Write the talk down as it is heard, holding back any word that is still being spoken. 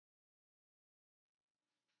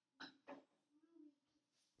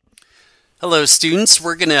Hello students,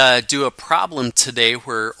 we're going to do a problem today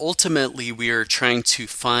where ultimately we are trying to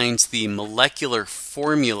find the molecular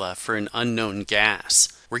formula for an unknown gas.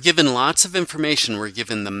 We're given lots of information. We're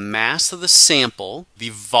given the mass of the sample, the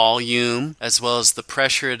volume, as well as the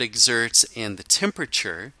pressure it exerts and the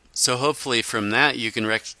temperature. So hopefully from that you can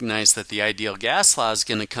recognize that the ideal gas law is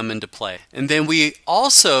going to come into play. And then we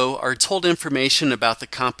also are told information about the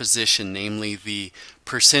composition, namely the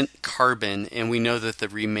percent carbon, and we know that the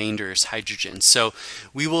remainder is hydrogen. So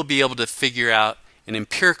we will be able to figure out an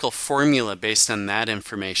empirical formula based on that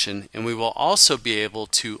information, and we will also be able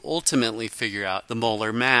to ultimately figure out the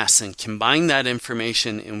molar mass and combine that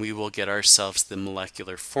information, and we will get ourselves the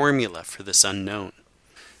molecular formula for this unknown.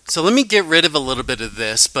 So let me get rid of a little bit of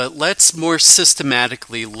this, but let's more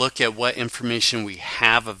systematically look at what information we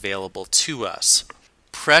have available to us.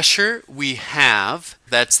 Pressure we have,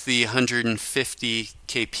 that's the 150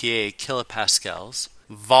 kPa, kilopascals.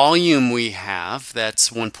 Volume we have, that's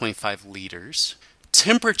 1.5 liters.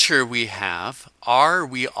 Temperature we have, R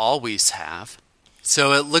we always have.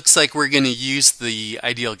 So it looks like we're going to use the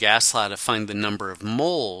ideal gas law to find the number of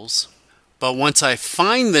moles. But once I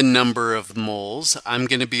find the number of moles, I'm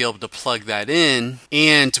going to be able to plug that in,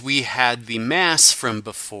 and we had the mass from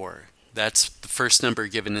before. That's the first number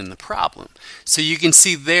given in the problem. So you can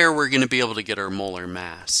see there we're going to be able to get our molar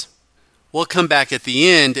mass. We'll come back at the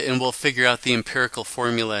end and we'll figure out the empirical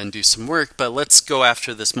formula and do some work, but let's go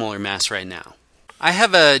after this molar mass right now. I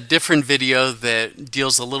have a different video that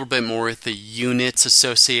deals a little bit more with the units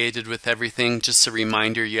associated with everything. Just a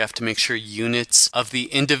reminder, you have to make sure units of the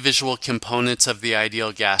individual components of the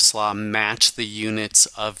ideal gas law match the units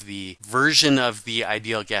of the version of the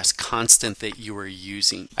ideal gas constant that you are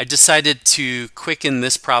using. I decided to quicken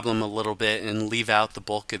this problem a little bit and leave out the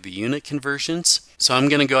bulk of the unit conversions. So I'm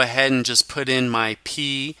going to go ahead and just put in my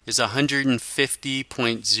P is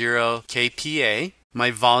 150.0 kPa. My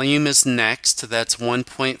volume is next, that's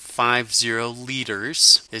 1.50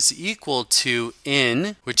 liters, is equal to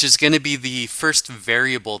N, which is going to be the first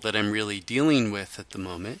variable that I'm really dealing with at the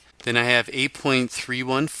moment. Then I have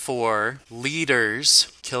 8.314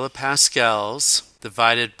 liters, kilopascals,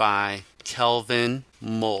 divided by Kelvin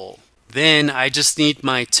mole. Then I just need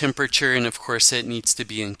my temperature, and of course it needs to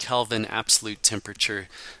be in Kelvin absolute temperature.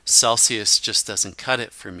 Celsius just doesn't cut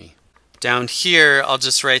it for me. Down here, I'll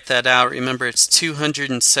just write that out. Remember, it's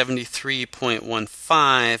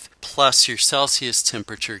 273.15 plus your Celsius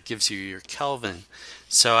temperature gives you your Kelvin.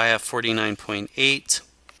 So I have 49.8.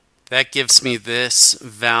 That gives me this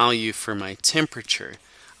value for my temperature.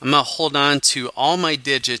 I'm going to hold on to all my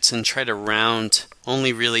digits and try to round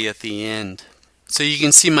only really at the end. So you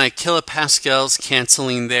can see my kilopascals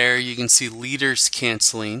canceling there. You can see liters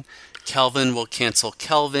canceling. Kelvin will cancel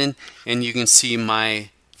Kelvin, and you can see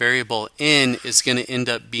my variable N is going to end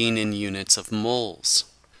up being in units of moles.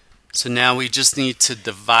 So now we just need to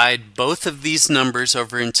divide both of these numbers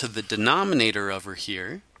over into the denominator over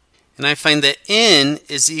here. And I find that N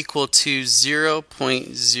is equal to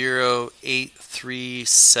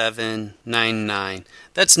 0.083799.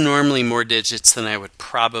 That's normally more digits than I would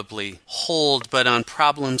probably hold, but on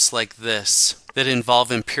problems like this that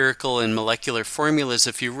involve empirical and molecular formulas,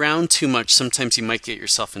 if you round too much, sometimes you might get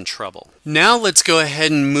yourself in trouble. Now let's go ahead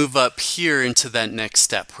and move up here into that next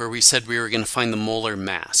step where we said we were going to find the molar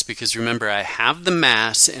mass, because remember I have the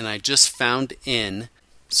mass and I just found N.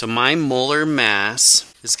 So my molar mass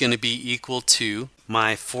is going to be equal to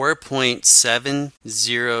my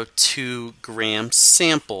 4.702 gram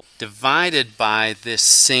sample divided by this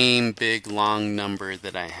same big long number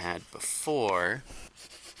that I had before.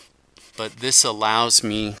 But this allows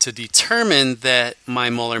me to determine that my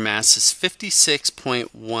molar mass is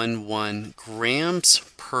 56.11 grams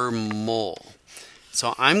per mole.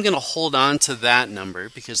 So I'm going to hold on to that number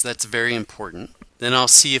because that's very important. Then I'll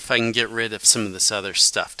see if I can get rid of some of this other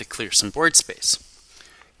stuff to clear some board space.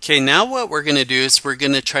 Okay, now what we're going to do is we're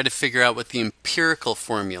going to try to figure out what the empirical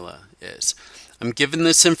formula is. I'm given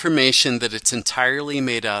this information that it's entirely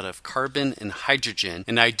made out of carbon and hydrogen,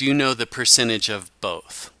 and I do know the percentage of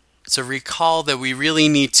both. So recall that we really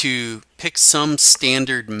need to pick some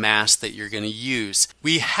standard mass that you're going to use.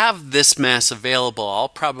 We have this mass available. I'll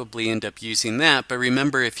probably end up using that, but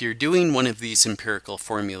remember, if you're doing one of these empirical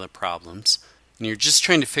formula problems and you're just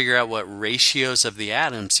trying to figure out what ratios of the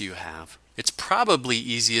atoms you have, it's probably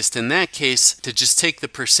easiest in that case to just take the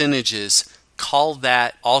percentages, call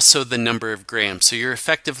that also the number of grams. So you're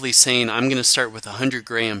effectively saying I'm going to start with a 100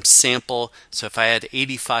 gram sample. So if I had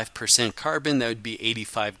 85% carbon, that would be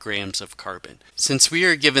 85 grams of carbon. Since we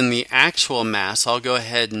are given the actual mass, I'll go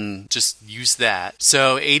ahead and just use that.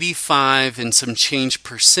 So 85 and some change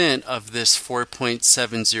percent of this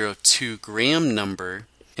 4.702 gram number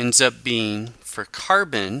ends up being, for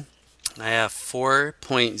carbon, I have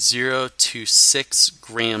 4.026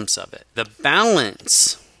 grams of it. The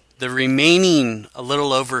balance, the remaining a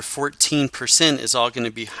little over 14%, is all going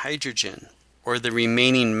to be hydrogen, or the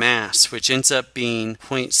remaining mass, which ends up being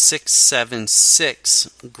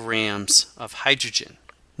 0.676 grams of hydrogen.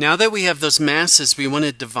 Now that we have those masses, we want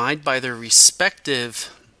to divide by their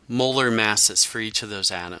respective molar masses for each of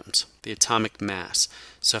those atoms, the atomic mass.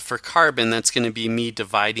 So for carbon, that's going to be me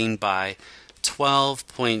dividing by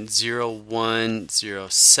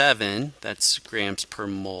 12.0107, that's grams per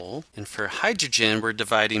mole. And for hydrogen, we're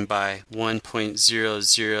dividing by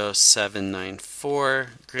 1.00794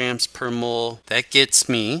 grams per mole. That gets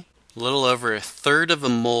me a little over 1/3 of a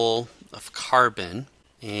mole of carbon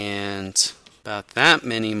and about that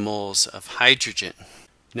many moles of hydrogen.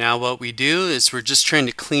 Now what we do is we're just trying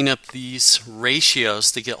to clean up these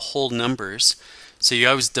ratios to get whole numbers. So you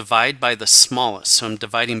always divide by the smallest. So I'm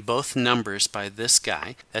dividing both numbers by this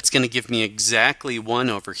guy. That's going to give me exactly 1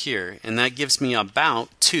 over here, and that gives me about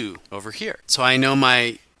 2 over here. So I know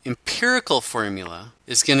my empirical formula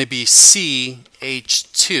is going to be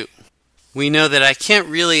CH2. We know that I can't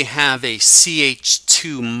really have a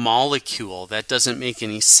CH2 molecule. That doesn't make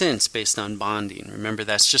any sense based on bonding. Remember,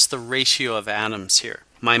 that's just the ratio of atoms here.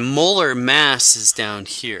 My molar mass is down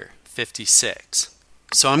here, 56.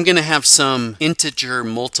 So I'm going to have some integer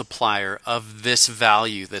multiplier of this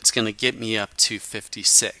value that's going to get me up to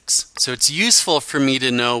 56. So it's useful for me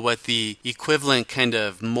to know what the equivalent kind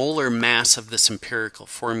of molar mass of this empirical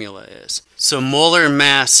formula is. So molar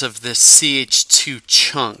mass of this CH2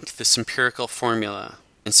 chunk, this empirical formula.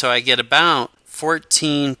 And so I get about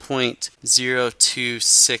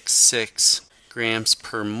 14.0266 grams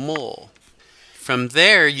per mole. From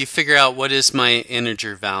there, you figure out what is my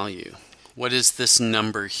integer value. What is this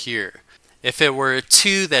number here? If it were a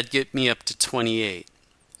 2, that'd get me up to 28.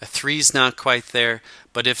 A 3's not quite there,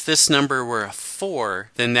 but if this number were a 4,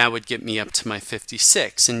 then that would get me up to my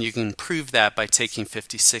 56. And you can prove that by taking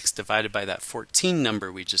 56 divided by that 14 number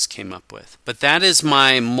we just came up with. But that is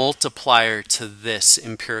my multiplier to this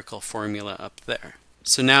empirical formula up there.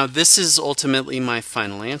 So now this is ultimately my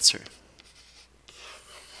final answer.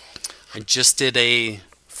 I just did a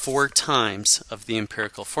 4 times of the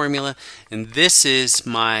empirical formula, and this is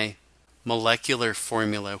my molecular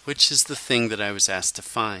formula, which is the thing that I was asked to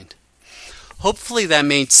find. Hopefully that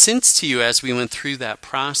made sense to you as we went through that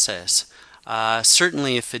process.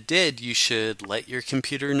 Certainly if it did, you should let your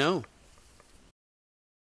computer know.